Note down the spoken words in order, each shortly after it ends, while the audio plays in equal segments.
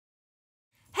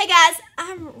guys,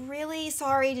 I'm really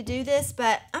sorry to do this,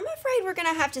 but I'm afraid we're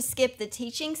going to have to skip the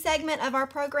teaching segment of our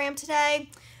program today.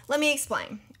 Let me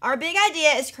explain. Our big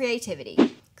idea is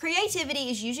creativity. Creativity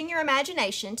is using your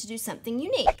imagination to do something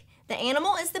unique. The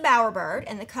animal is the bowerbird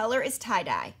and the color is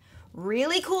tie-dye.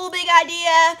 Really cool big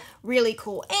idea, really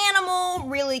cool animal,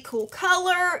 really cool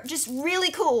color, just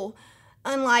really cool.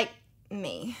 Unlike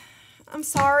me. I'm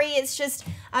sorry, it's just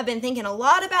I've been thinking a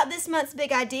lot about this month's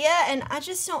big idea and I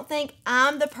just don't think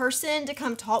I'm the person to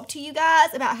come talk to you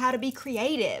guys about how to be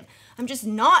creative. I'm just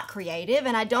not creative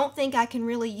and I don't think I can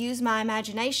really use my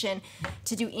imagination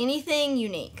to do anything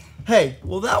unique. Hey,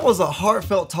 well that was a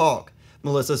heartfelt talk,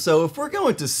 Melissa. So if we're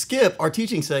going to skip our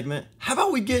teaching segment, how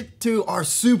about we get to our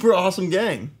super awesome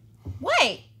game?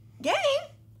 Wait, game?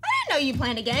 I didn't know you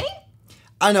planned a game.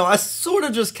 I know, I sort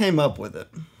of just came up with it.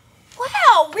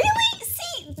 Wow, really?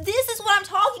 See, this is what I'm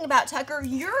talking about, Tucker.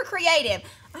 You're creative.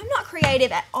 I'm not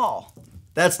creative at all.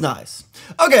 That's nice.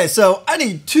 Okay, so I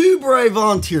need 2 brave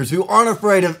volunteers who aren't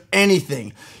afraid of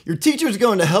anything. Your teacher's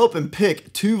going to help and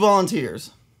pick 2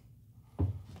 volunteers.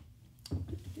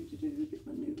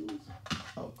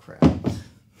 Oh, crap.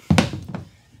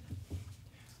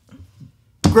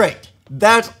 Great.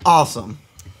 That's awesome.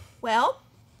 Well,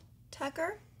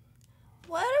 Tucker,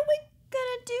 what are we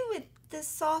gonna do with the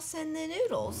sauce and the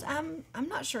noodles? I'm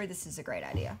not sure this is a great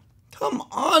idea. Come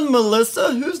on,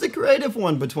 Melissa. Who's the creative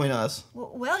one between us?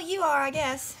 Well, you are, I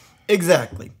guess.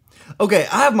 Exactly. Okay,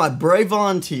 I have my brave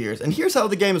volunteers, and here's how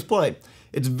the game is played.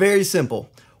 It's very simple.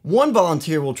 One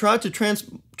volunteer will try to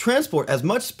transport as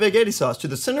much spaghetti sauce to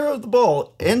the center of the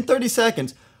bowl in 30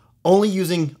 seconds, only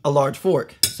using a large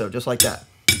fork. So just like that.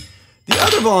 The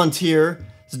other volunteer's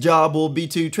job will be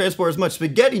to transport as much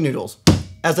spaghetti noodles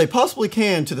as they possibly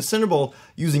can to the center bowl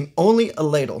using only a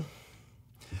ladle.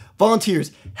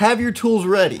 Volunteers, have your tools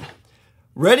ready.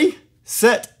 Ready,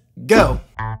 set, go.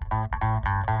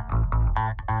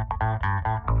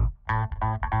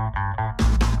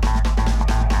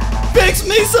 Fix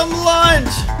me some lunch!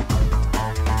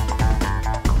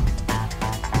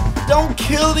 Don't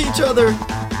kill each other.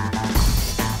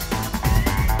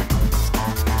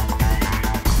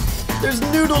 There's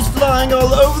noodles flying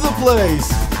all over the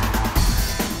place.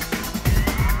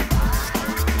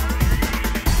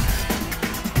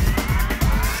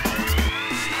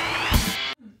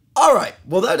 Alright,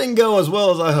 well that didn't go as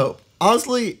well as I hoped.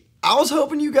 Honestly, I was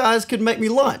hoping you guys could make me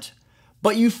lunch,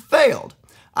 but you failed.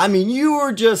 I mean, you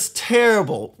were just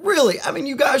terrible. Really, I mean,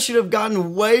 you guys should have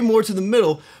gotten way more to the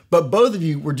middle, but both of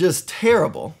you were just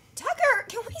terrible. Tucker,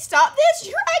 can we stop this?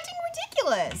 You're acting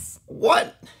ridiculous.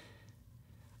 What?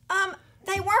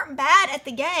 They weren't bad at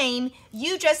the game.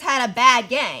 You just had a bad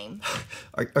game.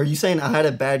 Are you saying I had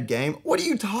a bad game? What are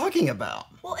you talking about?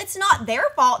 Well, it's not their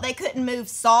fault they couldn't move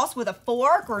sauce with a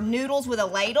fork or noodles with a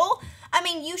ladle. I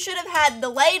mean, you should have had the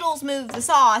ladles move the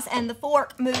sauce and the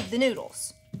fork move the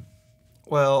noodles.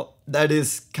 Well, that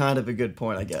is kind of a good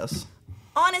point, I guess.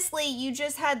 Honestly, you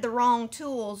just had the wrong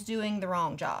tools doing the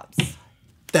wrong jobs.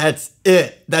 That's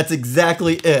it. That's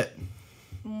exactly it.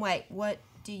 Wait, what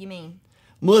do you mean?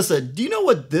 Melissa, do you know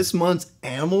what this month's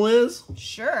animal is?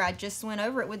 Sure, I just went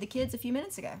over it with the kids a few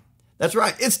minutes ago. That's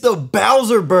right, it's the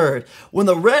Bowerbird. When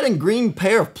the red and green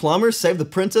pair of plumbers save the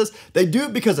princess, they do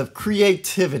it because of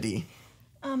creativity.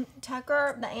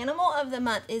 Tucker, the animal of the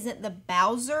month isn't the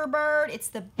Bowerbird, it's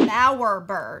the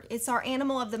Bowerbird. It's our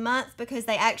animal of the month because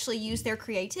they actually use their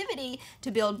creativity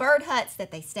to build bird huts that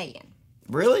they stay in.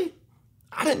 Really?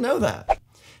 I didn't know that.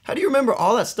 How do you remember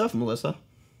all that stuff, Melissa?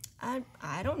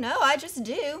 I don't know, I just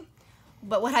do.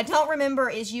 But what I don't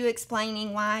remember is you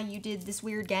explaining why you did this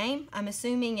weird game. I'm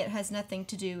assuming it has nothing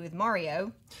to do with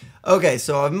Mario. Okay,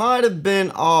 so I might have been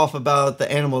off about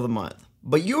the animal of the month,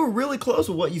 but you were really close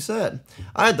with what you said.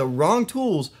 I had the wrong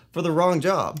tools for the wrong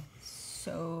job.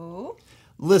 So?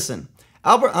 Listen,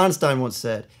 Albert Einstein once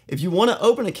said, if you want to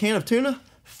open a can of tuna,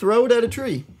 throw it at a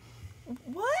tree.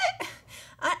 What?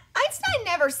 Einstein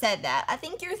never said that. I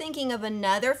think you're thinking of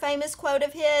another famous quote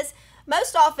of his.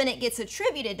 Most often it gets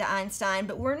attributed to Einstein,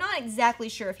 but we're not exactly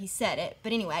sure if he said it.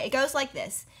 But anyway, it goes like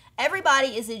this. Everybody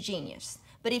is a genius,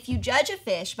 but if you judge a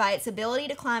fish by its ability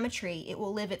to climb a tree, it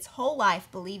will live its whole life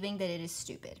believing that it is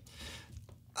stupid.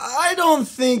 I don't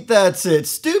think that's it.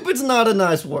 Stupid's not a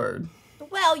nice word.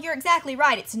 Well, you're exactly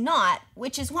right. It's not,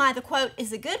 which is why the quote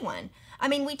is a good one. I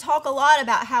mean, we talk a lot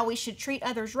about how we should treat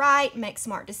others right, make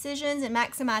smart decisions, and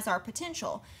maximize our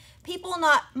potential. People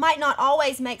might not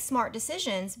always make smart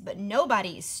decisions, but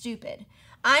nobody is stupid.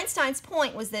 Einstein's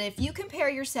point was that if you compare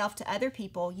yourself to other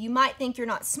people, you might think you're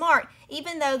not smart,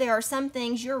 even though there are some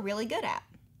things you're really good at.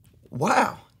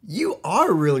 Wow, you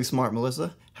are really smart,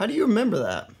 Melissa. How do you remember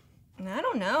that? I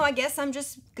don't know. I guess I'm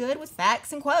just good with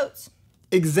facts and quotes.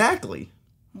 Exactly.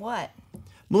 What?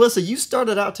 Melissa, you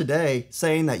started out today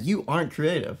saying that you aren't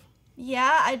creative.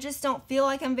 Yeah, I just don't feel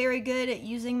like I'm very good at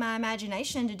using my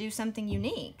imagination to do something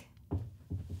unique.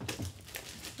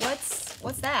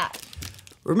 What's that?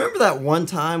 Remember that one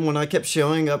time when I kept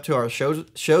showing up to our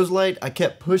shows late? I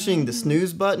kept pushing the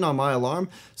snooze button on my alarm,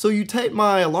 so you taped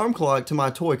my alarm clock to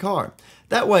my toy car.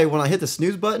 That way, when I hit the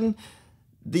snooze button,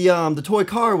 the toy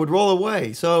car would roll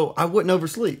away, so I wouldn't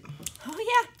oversleep. Oh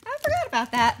yeah, I forgot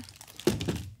about that.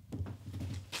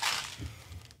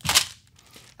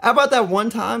 How about that one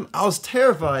time I was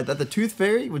terrified that the tooth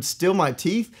fairy would steal my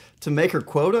teeth to make her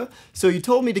quota, so you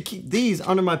told me to keep these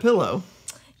under my pillow?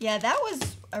 Yeah, that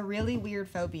was a really weird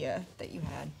phobia that you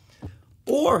had.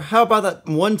 Or how about that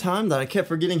one time that I kept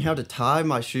forgetting how to tie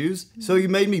my shoes, so you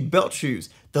made me belt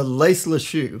shoes, the laceless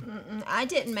shoe. I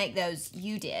didn't make those,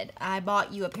 you did. I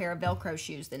bought you a pair of Velcro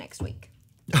shoes the next week.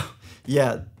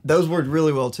 Yeah, those worked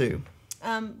really well too.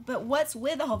 But what's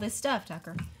with all this stuff,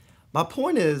 Tucker? My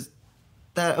point is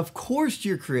that of course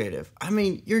you're creative. I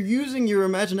mean, you're using your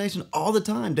imagination all the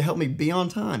time to help me be on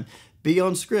time, be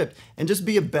on script, and just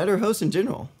be a better host in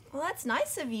general. Well, that's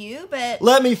nice of you, but...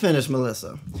 Let me finish,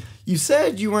 Melissa. You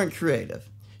said you weren't creative.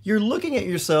 You're looking at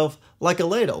yourself like a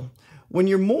ladle when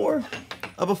you're more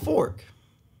of a fork.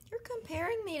 You're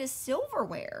comparing me to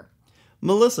silverware.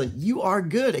 Melissa, you are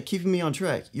good at keeping me on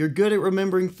track. You're good at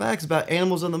remembering facts about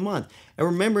animals of the month and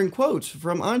remembering quotes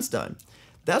from Einstein.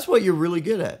 That's what you're really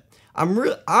good at. I'm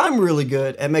really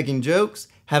good at making jokes,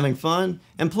 having fun,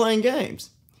 and playing games.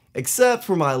 Except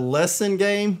for my lesson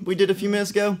game we did a few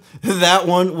minutes ago. That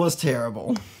one was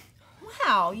terrible.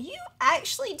 Wow, you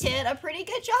actually did a pretty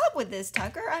good job with this,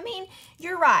 Tucker. I mean,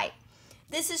 you're right.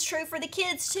 This is true for the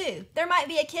kids, too. There might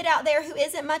be a kid out there who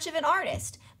isn't much of an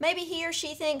artist. Maybe he or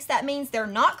she thinks that means they're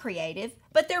not creative,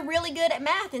 but they're really good at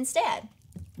math instead.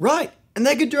 Right, and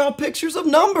they could draw pictures of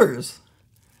numbers.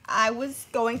 I was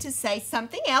going to say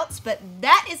something else, but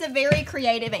that is a very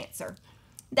creative answer.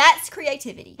 That's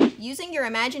creativity, using your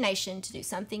imagination to do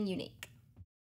something unique.